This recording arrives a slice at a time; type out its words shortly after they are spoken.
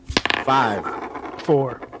5,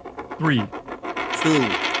 4, 3, 2,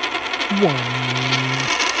 1.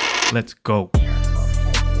 let's go.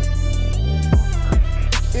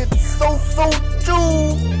 It's SoSo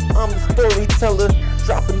Juv. I'm the storyteller,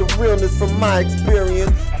 dropping the realness from my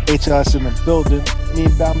experience. HLS in the building. Me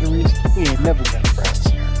and Boundaries, we ain't never been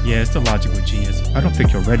friends. Yeah, it's the logical genius. I don't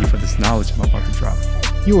think you're ready for this knowledge I'm about to drop.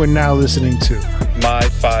 You are now listening to My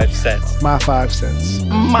 5 cents. My 5 cents.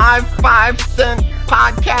 My 5 cent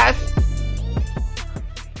podcast.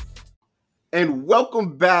 And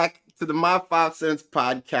welcome back to the My 5 cents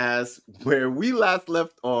podcast, where we last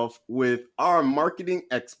left off with our marketing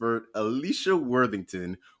expert, Aleesha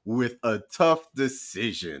Worthington, with a tough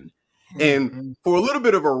decision. And for a little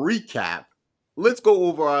bit of a recap, let's go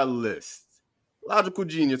over our list. Logical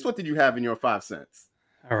genius, what did you have in your 5 cents?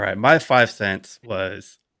 All right, my 5 cents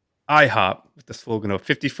was IHOP with the slogan of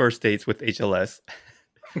 50 first dates with HLS.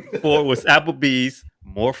 4 was Applebee's,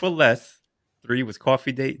 more for less. 3 was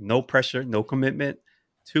coffee date, no pressure, no commitment.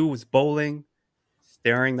 2 was bowling,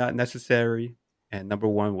 staring not necessary. And number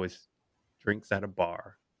 1 was drinks at a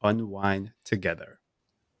bar, unwind together.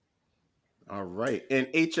 All right. And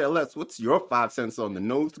HLS, what's your 5 cents on the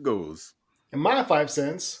nose goes? And my 5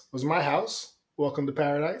 cents was my house. Welcome to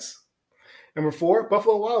paradise. Number 4,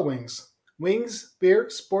 Buffalo Wild Wings. Wings,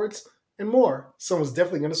 beer, sports, and more. Someone's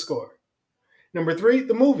definitely going to score. Number 3,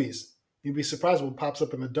 the movies. You'd be surprised what pops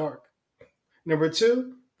up in the dark. Number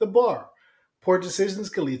 2, the bar. Poor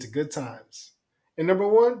decisions can lead to good times. And number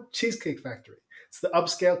 1, Cheesecake Factory. It's the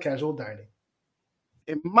upscale casual dining.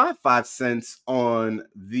 And my 5 cents on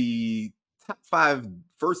the top 5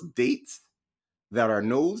 first dates that are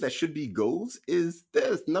no's that should be go's is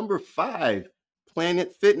this. Number 5,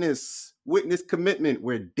 Planet Fitness, witness commitment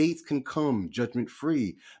where dates can come judgment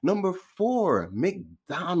free. Number 4,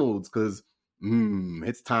 McDonald's, because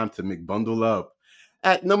it's time to McBundle up.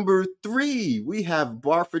 At number 3, we have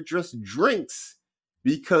bar for just drinks,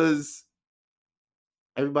 because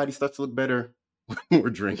everybody starts to look better with more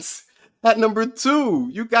drinks. At number 2,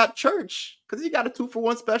 you got church, because you got a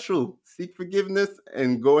 2-for-1 special. Seek forgiveness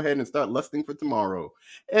and go ahead and start lusting for tomorrow.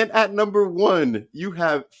 And at number 1, you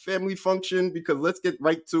have family function, because let's get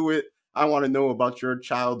right to it. I want to know about your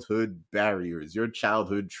childhood barriers, your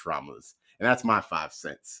childhood traumas. And that's my 5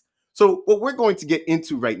 cents. So what we're going to get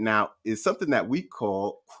into right now is something that we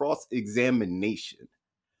call cross-examination.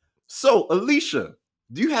 So, Aleesha,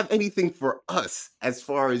 do you have anything for us as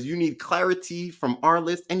far as you need clarity from our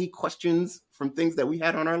list? Any questions from things that we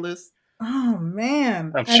had on our list? Oh,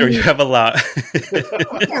 man. I'm sure you have a lot. Yeah,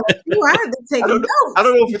 I had to take notes. I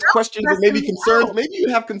don't know if it's questions or maybe concerns. Maybe you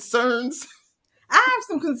have concerns. I have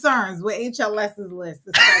some concerns with HLS's list.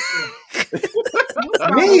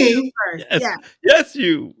 Me? Yes,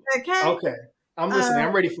 you. Okay. I'm listening.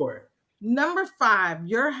 I'm ready for it. Number 5,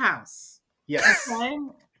 your house. Yes. Okay.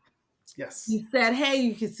 Yes. You said, hey,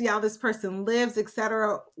 you can see how this person lives,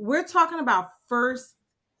 etc. We're talking about first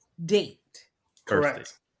date.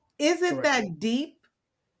 Correct. Is it that deep?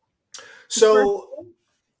 So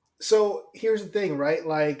here's the thing, right?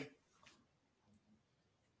 Like,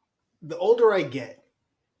 the older I get,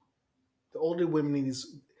 the older women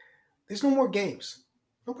there's no more games.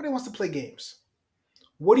 Nobody wants to play games.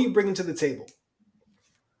 What are you bringing to the table?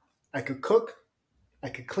 I could cook. I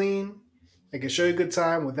could clean. I could show you a good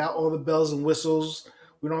time without all the bells and whistles.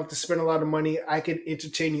 We don't have to spend a lot of money. I could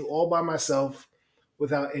entertain you all by myself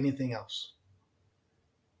without anything else.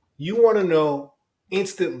 You want to know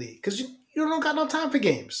instantly, because you don't got no time for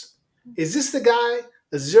games. Is this the guy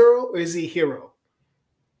a 0 or is he a hero?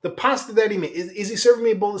 The pasta that he made, is he serving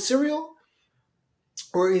me a bowl of cereal,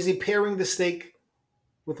 or is he pairing the steak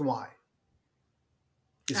with wine?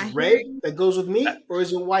 Is it red that goes with meat, or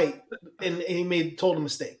is it white and he told a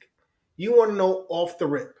mistake? You want to know off the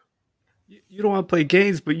rip. You don't want to play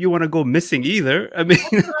games, but you want to go missing either. I mean,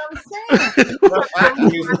 that's what I'm saying.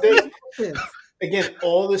 Here's the thing. Again,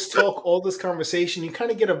 all this talk, all this conversation, you kind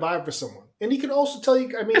of get a vibe for someone. And he can also tell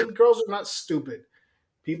you, I mean, girls are not stupid.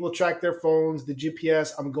 People track their phones, the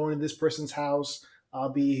GPS. I'm going to this person's house. I'll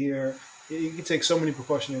be here. You can take so many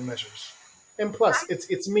precautionary measures. And plus,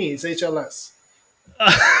 it's me. It's HLS.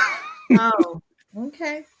 Oh,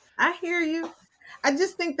 okay. I hear you. I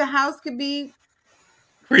just think the house could be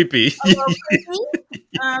creepy. A little creepy.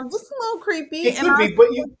 Just a little creepy. It could be, but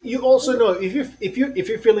you also know if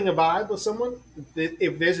you're feeling a vibe with someone,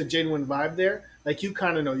 if there's a genuine vibe there, like you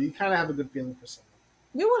kind of know, you kind of have a good feeling for someone.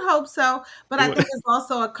 You would hope so, but I think it's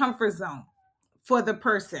also a comfort zone for the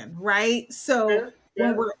person, right? So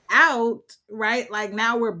when we're out, right, like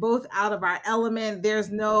now we're both out of our element. There's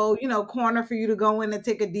no, corner for you to go in and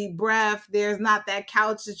take a deep breath. There's not that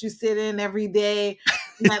couch that you sit in every day.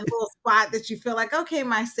 that little spot that you feel like, okay,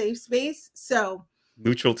 my safe space. So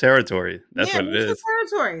neutral territory. That's what it neutral is.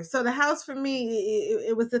 territory. So the house for me,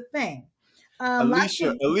 it was a thing.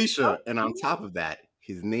 Aleesha, and on top of that,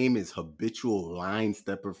 his name is Habitual Line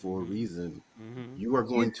Stepper for a reason. Mm-hmm. You are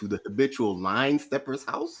going to the Habitual Line Stepper's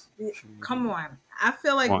house? Come on. I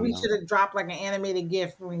feel like we should have dropped like an animated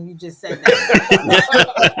GIF when you just said that.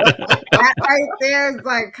 That right there is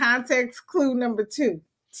like context clue number 2.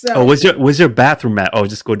 So where's your bathroom at? Oh,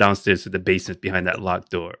 just go downstairs to the basement behind that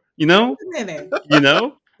locked door. You know? Wait a minute. You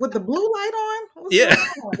know? With the blue light on? What's Yeah.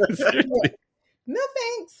 Seriously. No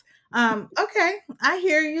thanks. Okay, I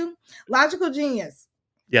hear you. Logical genius.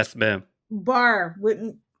 Yes, ma'am. Bar.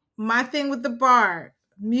 With my thing with the bar,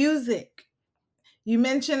 music. You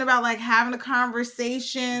mentioned about like having a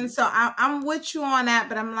conversation. So I'm with you on that,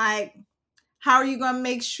 but I'm like, how are you going to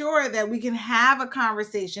make sure that we can have a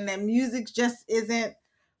conversation, that music just isn't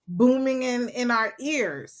booming in our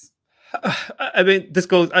ears? I mean, this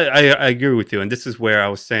goes. I agree with you, and this is where I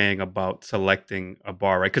was saying about selecting a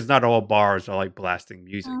bar, right? Because not all bars are like blasting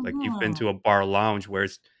music. Like you've been to a bar lounge where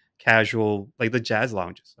it's casual, like the jazz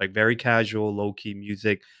lounges, like very casual, low key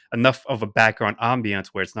music, enough of a background ambience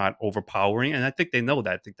where it's not overpowering. And I think they know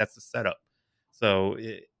that. I think that's the setup. So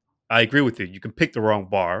I agree with you. You can pick the wrong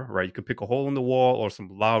bar, right? You can pick a hole in the wall or some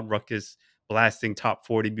loud ruckus blasting top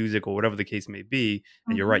 40 music or whatever the case may be,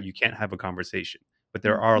 and you're right. You can't have a conversation. But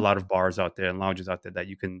there are a lot of bars out there and lounges out there that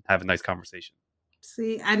you can have a nice conversation.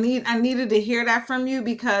 See, I needed to hear that from you,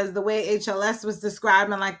 because the way HLS was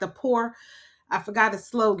describing like the pour, I forgot his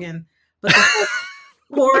slogan, but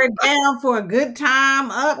pour it down for a good time,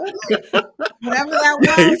 up, whatever that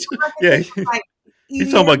was. Like, he's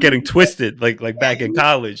talking about getting twisted, like back in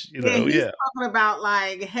college, you know. He's talking about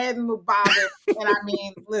like head and bobbing, and I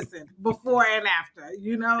mean, listen, before and after,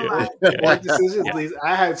 you know. Like decisions, please.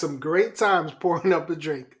 I had some great times pouring up a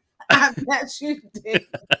drink. I bet you did.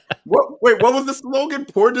 Wait, what was the slogan?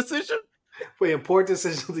 Poor decision? Wait, poor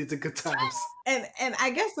decisions lead to good times. And I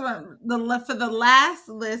guess for the last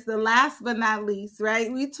list, the last but not least, right?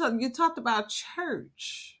 You talked about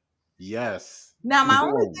church. Yes. Now, my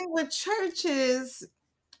only thing with church is,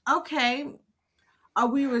 okay, are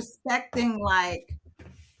we respecting like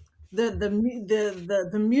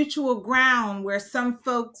the mutual ground where some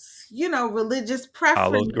folks, you know, religious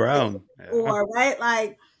preference, ground, or right,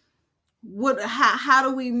 like how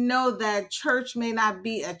do we know that church may not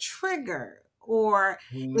be a trigger, or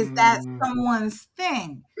is that someone's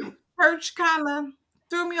thing? Church kind of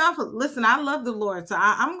threw me off. Listen, I love the Lord, so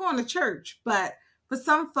I'm going to church, but for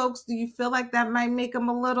some folks, do you feel like that might make them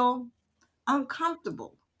a little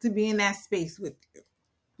uncomfortable to be in that space with you?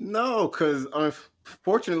 No, because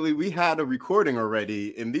unfortunately we had a recording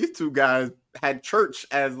already, and these two guys had church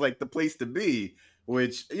as like the place to be,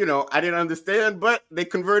 which, you know, I didn't understand, but they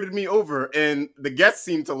converted me over, and the guests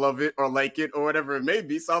seemed to love it or like it or whatever it may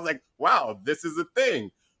be. So I was like, wow, this is a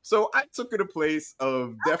thing. So I took it a place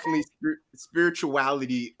of definitely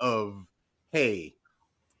spirituality of, hey,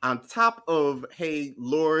 on top of, hey,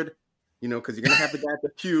 Lord, you know, because you're going to have the guy at the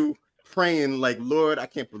pew praying like, Lord, I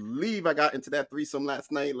can't believe I got into that threesome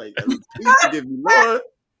last night. Like, please forgive me, Lord.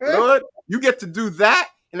 Lord, you get to do that.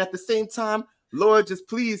 And at the same time, Lord, just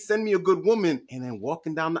please send me a good woman. And then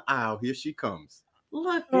walking down the aisle, here she comes.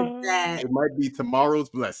 Look at that. It might be tomorrow's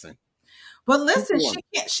blessing. But listen,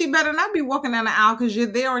 she better not be walking down the aisle because you're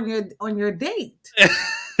there on your date.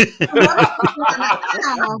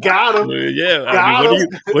 Got him. Yeah. I mean,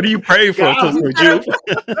 what are you praying for, SoSo Juv?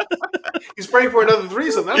 He's praying for another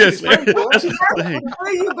threesome. That's what he's praying for. That's what I'm saying.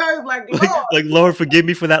 You guys like, Lord. Like, Lord, forgive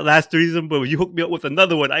me for that last threesome, but you hook me up with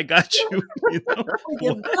another one, I got you. You know?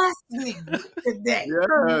 You blessed me today.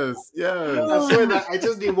 Yes. I swear that I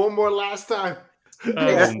just need one more last time.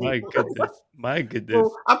 Oh my goodness.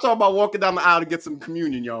 Well, I'm talking about walking down the aisle to get some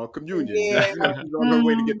communion, y'all. Communion. Yeah. There's no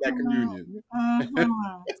way to get that communion.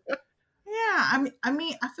 Yeah, I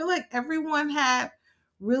mean, I feel like everyone had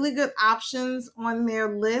really good options on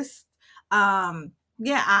their list. I'm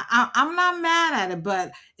not mad at it,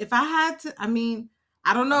 but if I had to, I mean,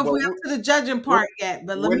 I don't know if we're up to the judging part yet,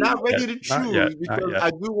 but we're not ready to choose not yet. because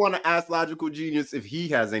I do want to ask Logical Genius if he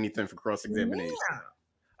has anything for cross-examination. Yeah.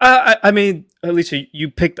 I mean, Aleesha, you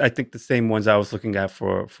picked, I think, the same ones I was looking at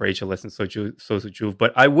for HLS and SoSo Juv,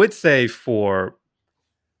 but I would say for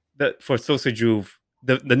SoSo Juv,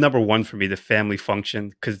 the number one for me, the family function,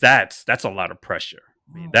 because that's a lot of pressure.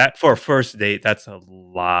 I mean, that for a first date, that's a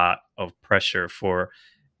lot of pressure for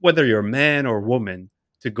whether you're a man or woman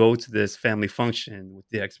to go to this family function with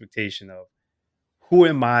the expectation of, who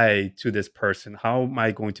am I to this person? How am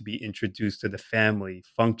I going to be introduced to the family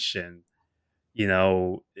function? You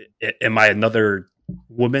know, am I another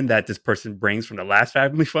woman that this person brings from the last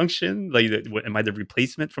family function? Like, am I the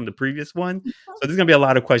replacement from the previous one? So there's gonna be a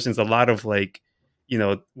lot of questions, a lot of like,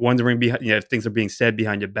 wondering behind, if things are being said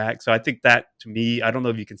behind your back. So I think that, to me, I don't know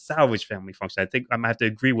if you can salvage family function. I think I'm gonna have to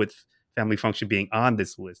agree with family function being on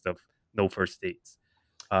this list of no first dates.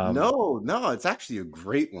 No, it's actually a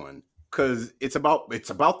great one because it's about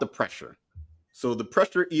the pressure. So the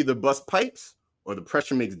pressure either busts pipes or the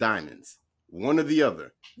pressure makes diamonds. One or the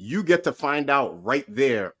other. You get to find out right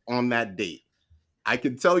there on that date. I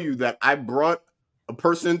can tell you that I brought a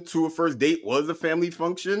person to a first date was a family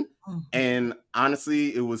function, and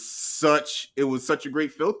honestly, it was such a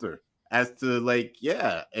great filter as to like,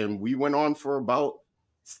 yeah, and we went on for about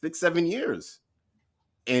 6-7 years.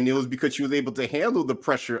 And it was because she was able to handle the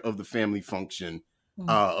pressure of the family function,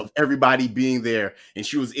 of everybody being there, and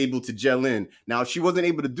she was able to gel in. Now, if she wasn't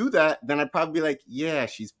able to do that, then I'd probably be like, yeah,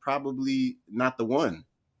 she's probably not the one.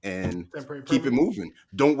 And keep it moving.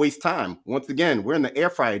 Don't waste time. Once again, we're in the air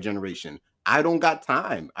fryer generation. I don't got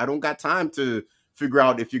time. I don't got time to figure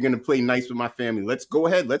out if you're going to play nice with my family. Let's go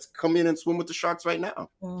ahead. Let's come in and swim with the sharks right now.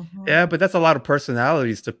 Yeah, but that's a lot of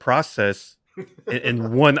personalities to process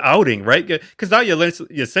in one outing, right? Because now you're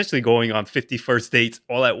essentially going on 50 first dates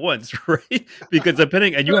all at once, right? Because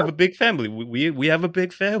and you have a big family. We have a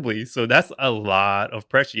big family, so that's a lot of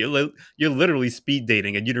pressure. You're literally speed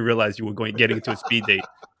dating, and you didn't realize you were getting into a speed date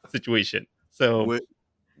situation. So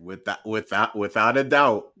without a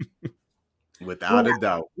doubt.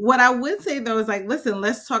 What I would say though is like, listen,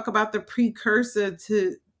 let's talk about the precursor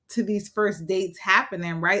to these first dates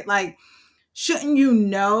happening, right? Like, shouldn't you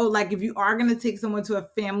know, like if you are going to take someone to a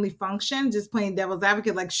family function, just playing devil's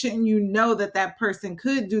advocate, like shouldn't you know that person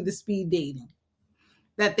could do the speed dating,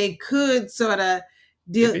 that they could sort of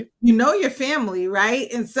deal, your family,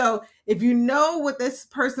 right? And so if you know what this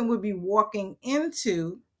person would be walking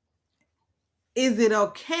into, is it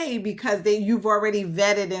okay because you've already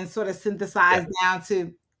vetted and sort of synthesized down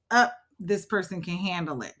to this person can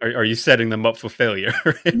handle it? Are you setting them up for failure?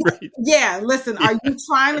 Right? Yeah, listen, are you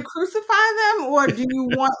trying to crucify them, or do you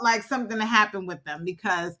want like something to happen with them?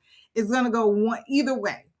 Because it's going to go either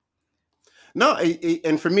way. No,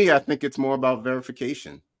 and for me, I think it's more about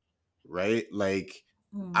verification, right? Like,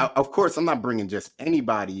 of course, I'm not bringing just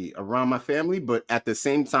anybody around my family, but at the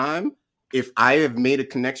same time, if I have made a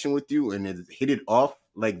connection with you and it hit it off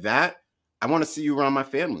like that, I want to see you around my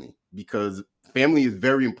family because family is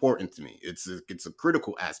very important to me. It's a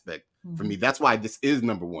critical aspect for me. That's why this is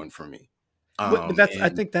number one for me. But I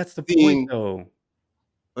think that's the point, though.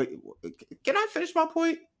 Can I finish my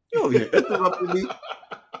point? You over here interrupting me.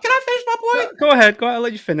 Can I finish my point? Go ahead. I'll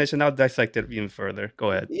let you finish, and I'll dissect it even further.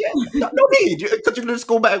 Go ahead. Yeah, no need. Because you're going to just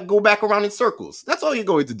go back around in circles. That's all you're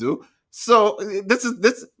going to do. So this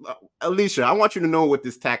Aleesha, I want you to know what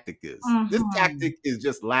this tactic is. This tactic is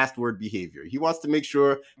just last word behavior. He wants to make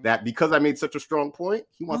sure that because I made such a strong point,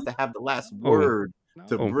 he wants to have the last word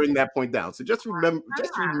to bring that point down. So just remember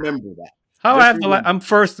that. How I'm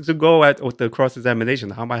first to go with the cross-examination.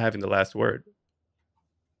 How am I having the last word?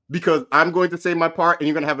 Because I'm going to say my part and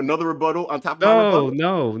you're going to have another rebuttal on top of my rebuttal?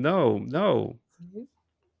 No.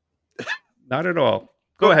 Not at all.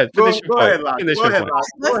 Go ahead. Finish your point.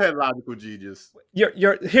 Go ahead, logical genius.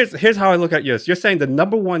 Here's how I look at yours. You're saying the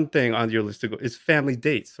number one thing on your list to go is family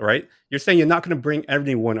dates, right? You're saying you're not going to bring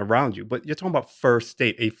everyone around you, but you're talking about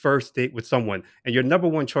a first date with someone, and your number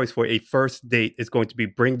one choice for a first date is going to be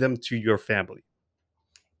bring them to your family.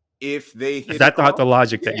 If they hit is that not the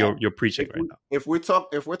logic that you're preaching right now? If we're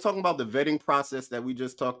talking about the vetting process that we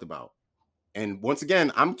just talked about. And once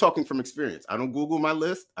again, I'm talking from experience. I don't Google my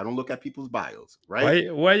list. I don't look at people's bios,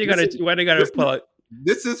 right? Why you gotta pull it?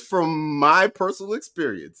 This is from my personal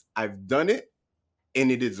experience. I've done it,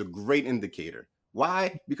 and it is a great indicator.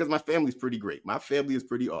 Why? Because my family's pretty great. My family is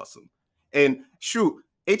pretty awesome. And shoot,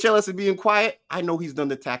 HLS is being quiet. I know he's done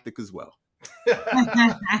the tactic as well.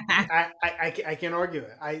 I can't argue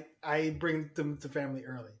it. I bring them to family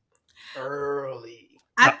early.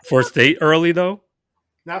 First date early though.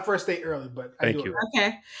 Not first date early, but Thank you.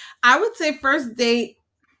 Okay. I would say first date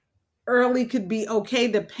early could be okay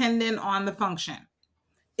depending on the function.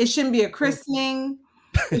 It shouldn't be a christening.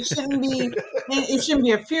 It shouldn't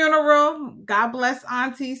be a funeral. God bless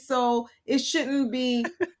Auntie. So it shouldn't be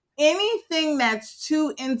anything that's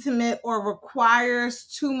too intimate or requires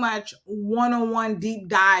too much one-on-one deep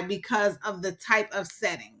dive because of the type of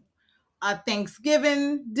setting. A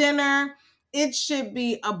Thanksgiving dinner. It should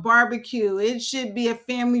be a barbecue. It should be a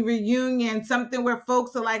family reunion, something where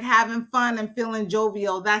folks are like having fun and feeling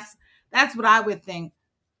jovial. That's what I would think.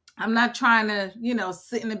 I'm not trying to,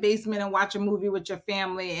 sit in the basement and watch a movie with your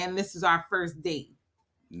family and this is our first date.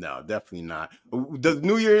 No, definitely not. Does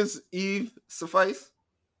New Year's Eve suffice?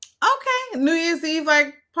 Okay, New Year's Eve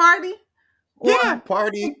like party or Yeah,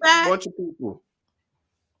 party, back. bunch of people.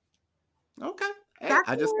 Okay. Hey, That's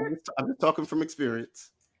I'm just talking from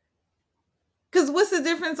experience. because what's the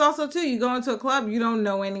difference? Also, too, you go into a club, you don't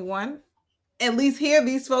know anyone. At least here,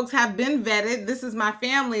 these folks have been vetted. This is my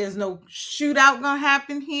family. There's no shootout gonna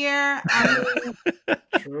happen here. I mean,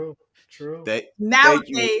 True. Thank you.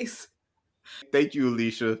 nowadays. Thank you,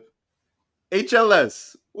 Aleesha.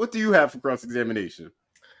 HLS, what do you have for cross-examination?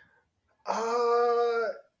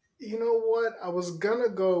 You know what? I was gonna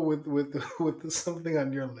go with something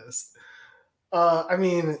on your list. I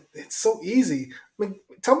mean, it's so easy.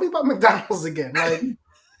 Tell me about McDonald's again.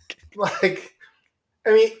 Like,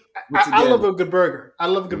 I mean, I love a good burger. I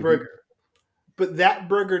love a good burger, but that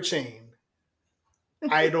burger chain,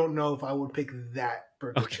 I don't know if I would pick that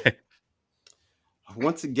burger chain.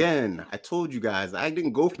 Once again, I told you guys I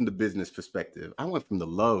didn't go from the business perspective. I went from the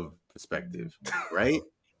love perspective, right?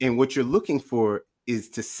 And what you're looking for is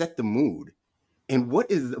to set the mood. And what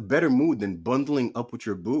is a better mood than bundling up with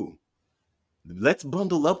your boo? Let's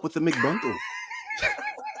bundle up with the McBundle.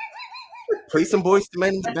 Play some Boyz II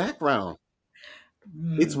Men in the background.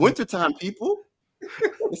 It's wintertime, people.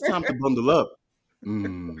 It's time to bundle up.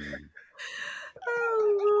 Oh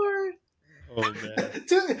Lord! Oh man!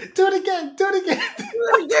 Do it again.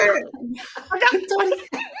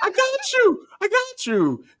 I got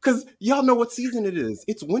you. Because y'all know what season it is.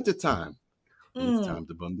 It's wintertime. It's time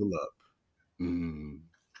to bundle up.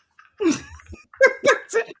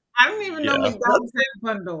 I don't even know McDonald's had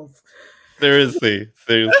bundles. Seriously.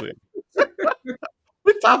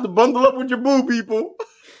 It's time to bundle up with your boo, people.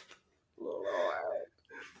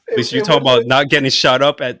 At least you talk about not getting shot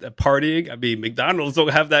up at partying. I mean, McDonald's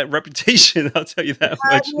don't have that reputation. I'll tell you that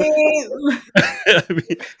much. I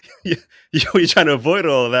mean, you're trying to avoid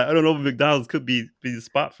all of that. I don't know if McDonald's could be the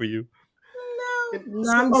spot for you.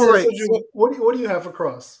 No, I'm all right. What do you have for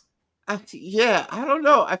cross? I don't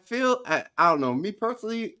know. I don't know. Me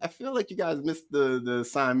personally, I feel like you guys missed the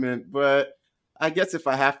assignment, but I guess if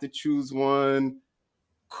I have to choose one,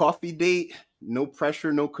 coffee date, no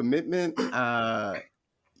pressure, no commitment.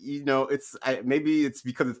 Maybe it's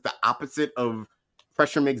because it's the opposite of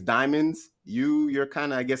pressure makes diamonds. You're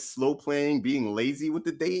kind of, I guess, slow playing, being lazy with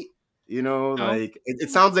the date. Like it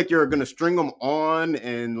sounds like you're gonna string them on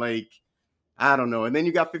and like. I don't know. And then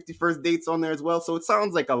you got 51st dates on there as well. So it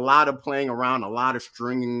sounds like a lot of playing around, a lot of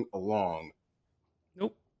stringing along.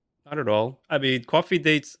 Nope, not at all. I mean, coffee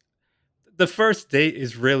dates, the first date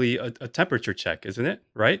is really a temperature check, isn't it?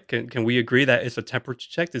 Right? Can we agree that it's a temperature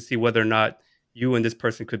check to see whether or not you and this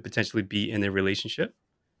person could potentially be in a relationship?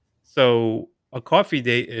 So a coffee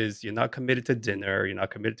date is you're not committed to dinner. You're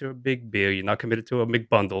not committed to a big beer. You're not committed to a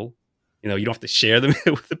McBundle. You don't have to share them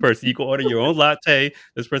with the person. You can order your own latte.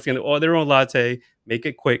 This person can order their own latte. Make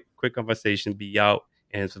it quick conversation. Be out,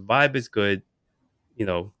 and if the vibe is good,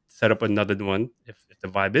 set up another one. If the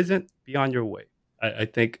vibe isn't, be on your way. I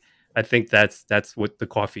think that's what the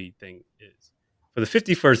coffee thing is. For the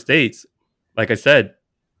 51st dates, like I said,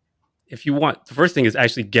 if you want, the first thing is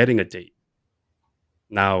actually getting a date.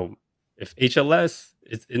 Now, if HLS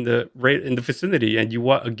is in the vicinity and you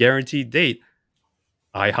want a guaranteed date,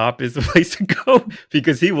 IHOP is the place to go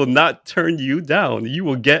because he will not turn you down. You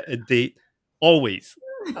will get a date always.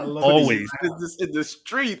 Always. This in the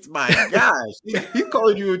streets, my gosh. He's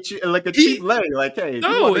calling you a cheap leg. Like, hey.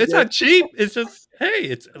 No, it's not cheap. It's just, hey,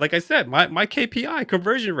 it's like I said, my KPI,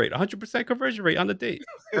 conversion rate, 100% conversion rate on the date.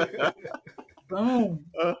 Boom.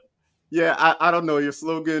 I don't know. Your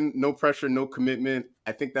slogan, no pressure, no commitment.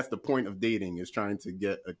 I think that's the point of dating, is trying to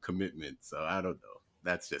get a commitment. So I don't know.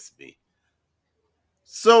 That's just me.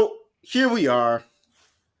 So here we are.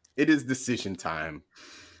 It is decision time.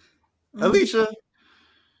 Aleesha,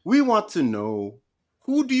 we want to know,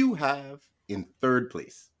 who do you have in third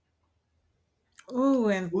place? Oh,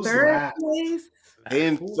 in third place?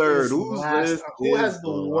 In third. Who has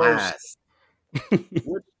the worst?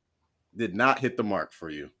 What did not hit the mark for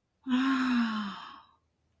you? Why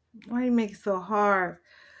do you make it so hard?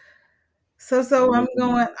 So I'm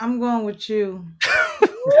going with you.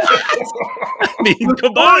 I mean,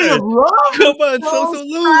 come on, SoSo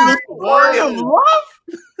Juv.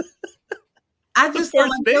 I just felt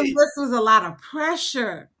like this was a lot of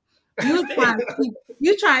pressure. You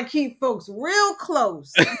trying to keep folks real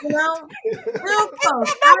close, real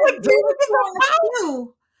close.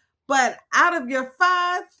 But out of your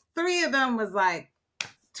 5, 3 of them was like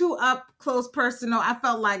too up close personal. I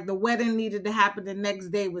felt like the wedding needed to happen the next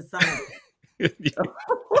day with somebody.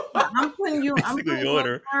 I'm putting you. I'm putting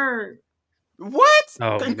you third. What?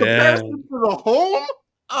 Oh, in comparison to the home?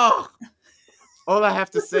 Oh, all I have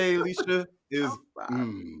to say, Aleesha, is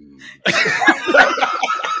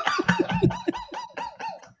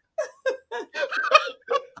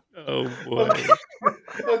Oh boy.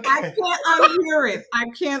 Okay. I can't unhear it. I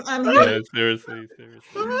can't unhear Yeah, it. seriously.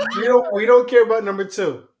 We don't care about number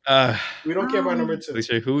 2. Uh, We don't care about number 2.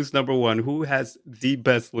 Alicia, who's number one? Who has the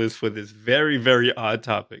best list for this very, very odd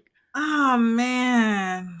topic? Oh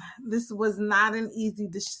man, this was not an easy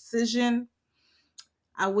decision.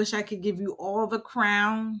 I wish I could give you all the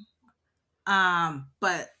crown.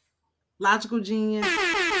 But Logical Genius,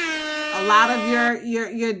 a lot of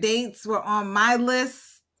your dates were on my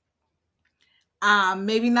list.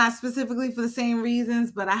 Maybe not specifically for the same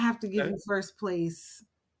reasons, but I have to give you first place.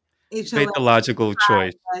 You made the logical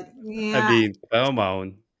choice. Yeah, I mean, come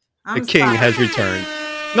on. The I'm king sorry. has returned.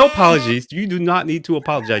 No apologies. You do not need to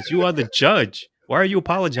apologize. You are the judge. Why are you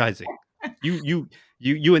apologizing? You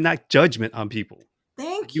enact judgment on people.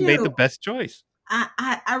 Thank You you. made the best choice.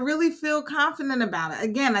 I really feel confident about it.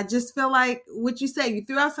 Again, I just feel like what you say, you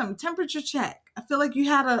threw out some temperature check. I feel like you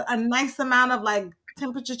had a nice amount of like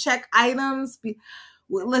temperature check items.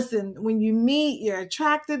 Listen, when you meet, you're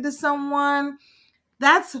attracted to someone.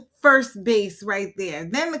 That's first base right there.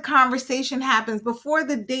 Then the conversation happens. Before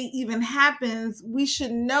the date even happens, we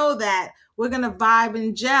should know that we're going to vibe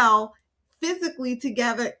and gel physically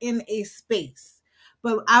together in a space.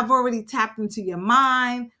 But I've already tapped into your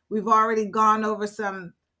mind. We've already gone over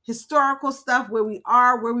some historical stuff, where we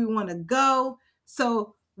are, where we want to go.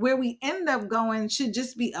 So where we end up going should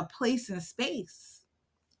just be a place and space.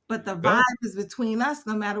 But the vibe is between us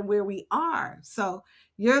no matter where we are. So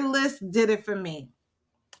your list did it for me.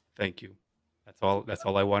 Thank you. That's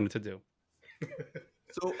all I wanted to do.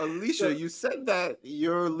 So, Aleesha, you said that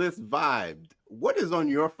your list vibed. What is on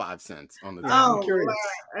your 5 cents on the I'm top? curious.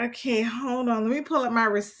 Lord. Okay, hold on. Let me pull up my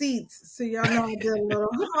receipts so y'all know I did a little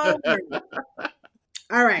homework.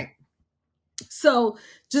 All right. So,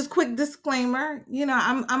 just quick disclaimer.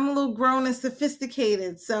 I'm a little grown and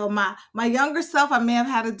sophisticated. So my younger self, I may have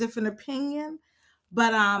had a different opinion,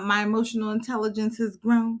 but my emotional intelligence has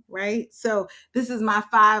grown, right? So this is my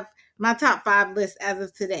top 5 list as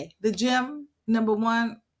of today. The gym, number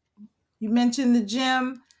 1. You mentioned the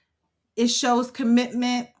gym. It shows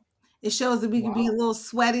commitment. It shows that we can be a little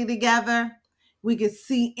sweaty together. We could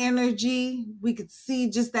see energy. We could see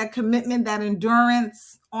just that commitment, that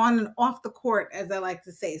endurance on and off the court, as I like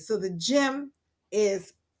to say. So the gym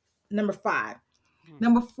is number 5.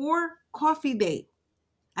 Number 4, coffee date.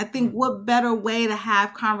 I think what better way to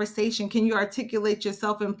have conversation? Can you articulate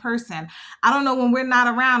yourself in person? I don't know, when we're not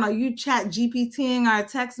around, are you chat GPTing our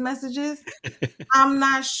text messages? I'm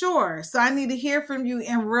not sure. So I need to hear from you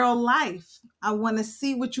in real life. I want to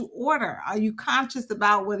see what you order. Are you conscious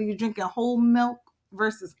about whether you're drinking whole milk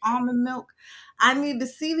versus almond milk? I need to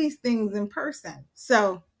see these things in person.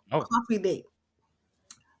 So coffee date.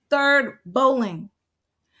 3rd, bowling.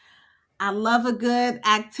 I love a good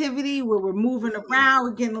activity where we're moving around,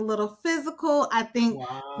 we're getting a little physical. I think,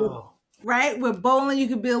 right? With bowling, you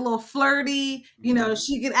could be a little flirty.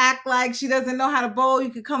 She could act like she doesn't know how to bowl.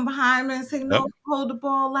 You could come behind her and say, "No, hold the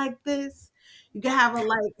ball like this." You could have a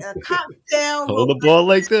cocktail. Hold the ball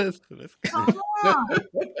like this. Come on.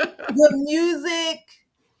 Good music.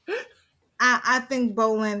 I think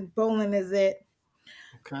bowling is it.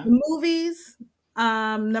 Okay. Movies,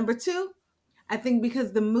 number 2. I think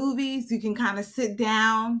because the movies, you can kind of sit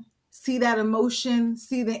down, see that emotion,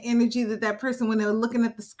 see the energy that person, when they're looking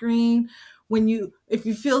at the screen, if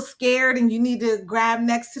you feel scared and you need to grab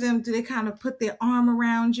next to them, do they kind of put their arm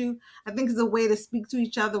around you? I think it's a way to speak to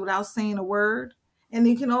each other without saying a word. And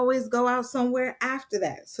you can always go out somewhere after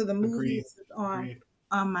that. So the movies is on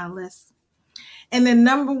my list. And then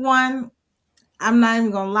number 1, I'm not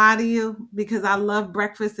even going to lie to you, because I love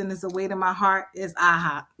breakfast and it's a weight in my heart, is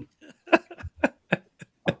IHOP.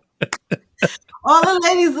 All the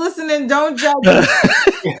ladies listening, don't judge me.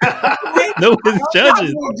 No one's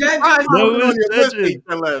judging. No one's judging.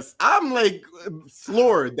 I'm like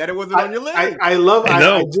floored that it wasn't on your list. I do love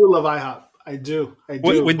IHOP. I do.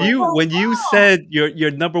 When you said your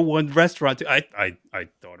number 1 restaurant, I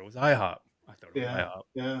thought it was IHOP.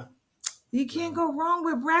 Yeah. You can't go wrong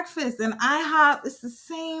with breakfast, and IHOP is the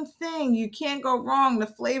same thing. You can't go wrong. The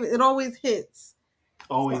flavor, it always hits.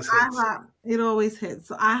 IHOP, it always hits.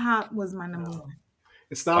 So IHOP was my number 1.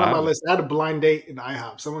 It's not on my list. I had a blind date in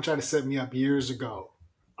IHOP. Someone tried to set me up years ago,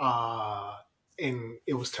 and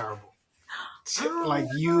it was terrible. Like,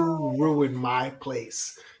 you ruined my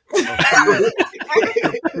place.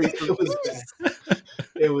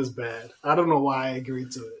 It was bad. I don't know why I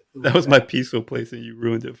agreed to it. That was my peaceful place, and you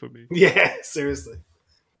ruined it for me. Yeah, seriously.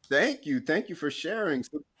 Thank you for sharing.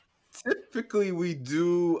 So typically we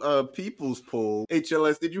do a people's poll.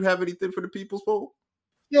 HLS, did you have anything for the people's poll?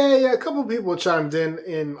 Yeah. A couple people chimed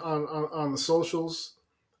in on the socials.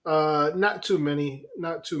 Not too many.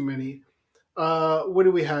 What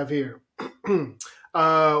do we have here?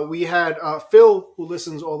 We had Phil, who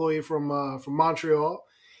listens all the way from Montreal.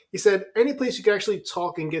 He said any place you can actually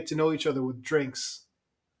talk and get to know each other with drinks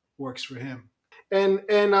works for him. And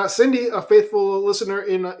Cindy, a faithful listener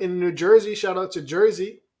in New Jersey, shout out to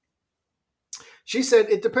Jersey. She said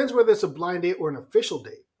it depends whether it's a blind date or an official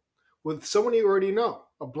date. With someone you already know,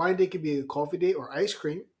 a blind date could be a coffee date or ice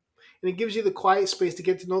cream, and it gives you the quiet space to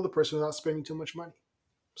get to know the person without spending too much money.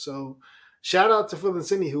 So, shout out to Phil and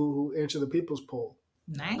Cindy who answered the people's poll.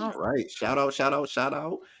 Nice. All right. Shout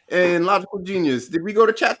out. And Logical Genius, did we go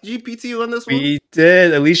to Chat GPT on this one? We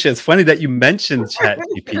did. Aleesha, it's funny that you mentioned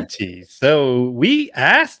ChatGPT. So we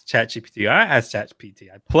asked ChatGPT. I asked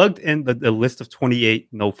ChatGPT. I plugged in the list of 28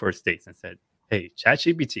 no first dates and said, hey,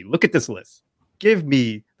 ChatGPT, look at this list. Give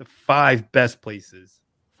me the 5 best places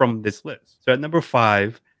from this list. So at number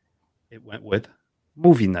 5, it went with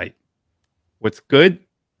movie night. What's good?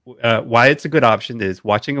 Why it's a good option is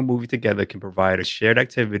watching a movie together can provide a shared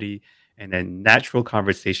activity and a natural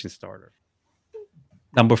conversation starter.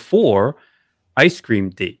 Number 4, ice cream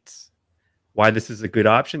dates. Why this is a good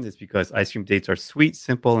option is because ice cream dates are sweet,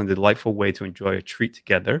 simple, and delightful way to enjoy a treat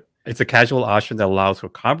together. It's a casual option that allows for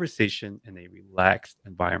conversation in a relaxed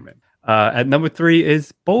environment. At number 3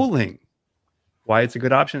 is bowling. Why it's a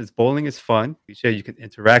good option is bowling is fun. You can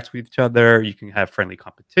interact with each other. You can have friendly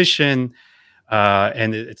competition.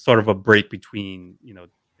 And it's sort of a break between,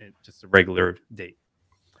 just a regular date.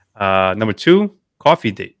 Number 2,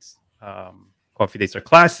 coffee dates. Coffee dates are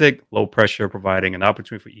classic, low pressure, providing an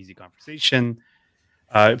opportunity for easy conversation.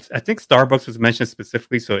 I think Starbucks was mentioned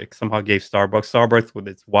specifically, so it somehow gave Starbucks, with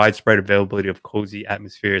its widespread availability of cozy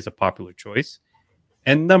atmosphere, is a popular choice.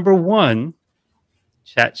 And number 1,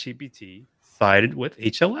 ChatGPT sided with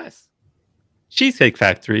HLS. Cheesecake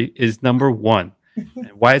Factory is number 1.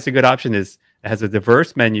 And why it's a good option is it has a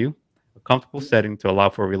diverse menu, a comfortable setting to allow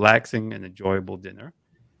for a relaxing and enjoyable dinner.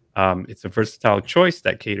 It's a versatile choice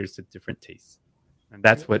that caters to different tastes. And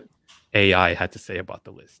that's what AI had to say about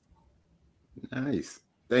the list. Nice.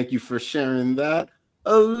 Thank you for sharing that.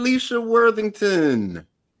 Aleesha Worthington,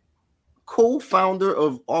 co-founder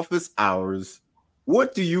of Office Hours.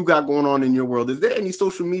 What do you got going on in your world? Is there any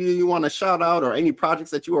social media you want to shout out or any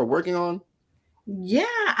projects that you are working on? Yeah,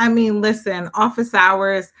 I mean, listen, Office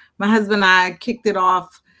Hours, my husband and I kicked it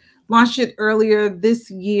off, launched it earlier this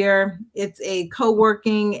year. It's a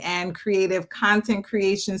co-working and creative content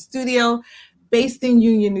creation studio based in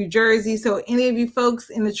Union, New Jersey. So any of you folks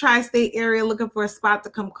in the tri-state area looking for a spot to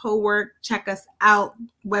come co-work, check us out.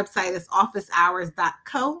 Website is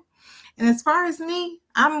officehours.co. And as far as me,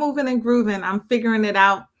 I'm moving and grooving. I'm figuring it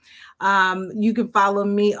out. You can follow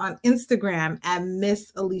me on Instagram at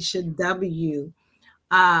Miss Aleesha W.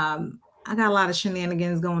 I got a lot of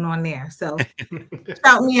shenanigans going on there. So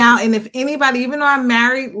shout me out. And if anybody, even though I'm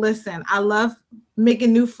married, listen, I love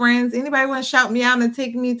making new friends. Anybody want to shout me out and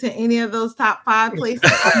take me to any of those top 5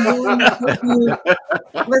 places?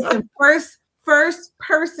 Listen, first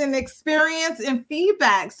person experience and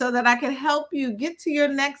feedback so that I can help you get to your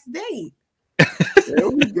next date. There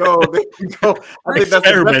we go. I think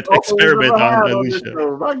Experiment on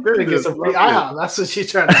Aleesha. My goodness. That's what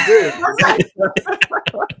she's trying to do.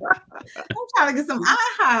 I'm trying to get some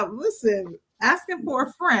IHOP. Listen, asking for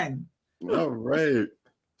a friend. All right.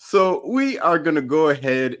 So we are going to go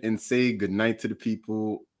ahead and say goodnight to the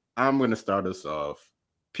people. I'm going to start us off.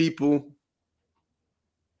 People,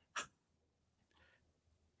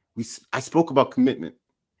 I spoke about commitment.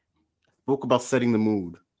 I spoke about setting the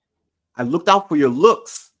mood. I looked out for your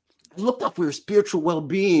looks. I looked out for your spiritual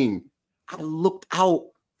well-being. I looked out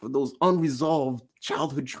for those unresolved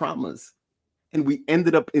childhood traumas. And we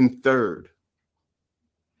ended up in 3rd.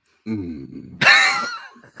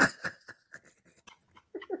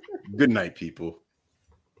 Good night, people.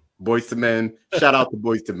 Boys to Men. Shout out to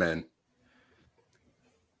Boys to Men.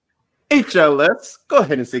 HLS, go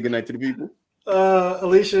ahead and say good night to the people.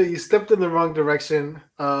 Aleesha, you stepped in the wrong direction.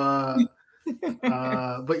 But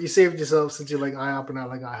you saved yourself since you like IHOP and I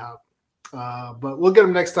like IHOP. But we'll get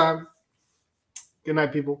them next time. Good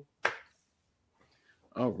night, people.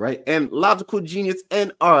 All right. And Logical Genius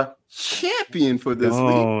and our champion for this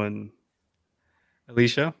week.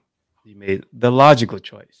 Aleesha, you made the logical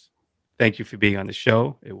choice. Thank you for being on the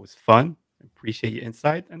show. It was fun. I appreciate your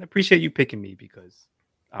insight and appreciate you picking me because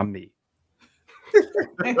I'm me.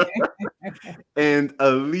 And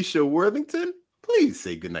Aleesha Worthington, please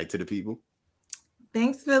say goodnight to the people.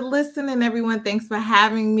 Thanks for listening, everyone. Thanks for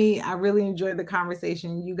having me. I really enjoyed the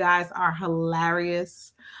conversation. You guys are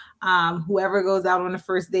hilarious. Whoever goes out on a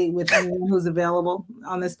first date with anyone who's available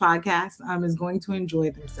on this podcast is going to enjoy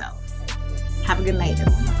themselves. Have a good night,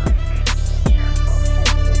 everyone.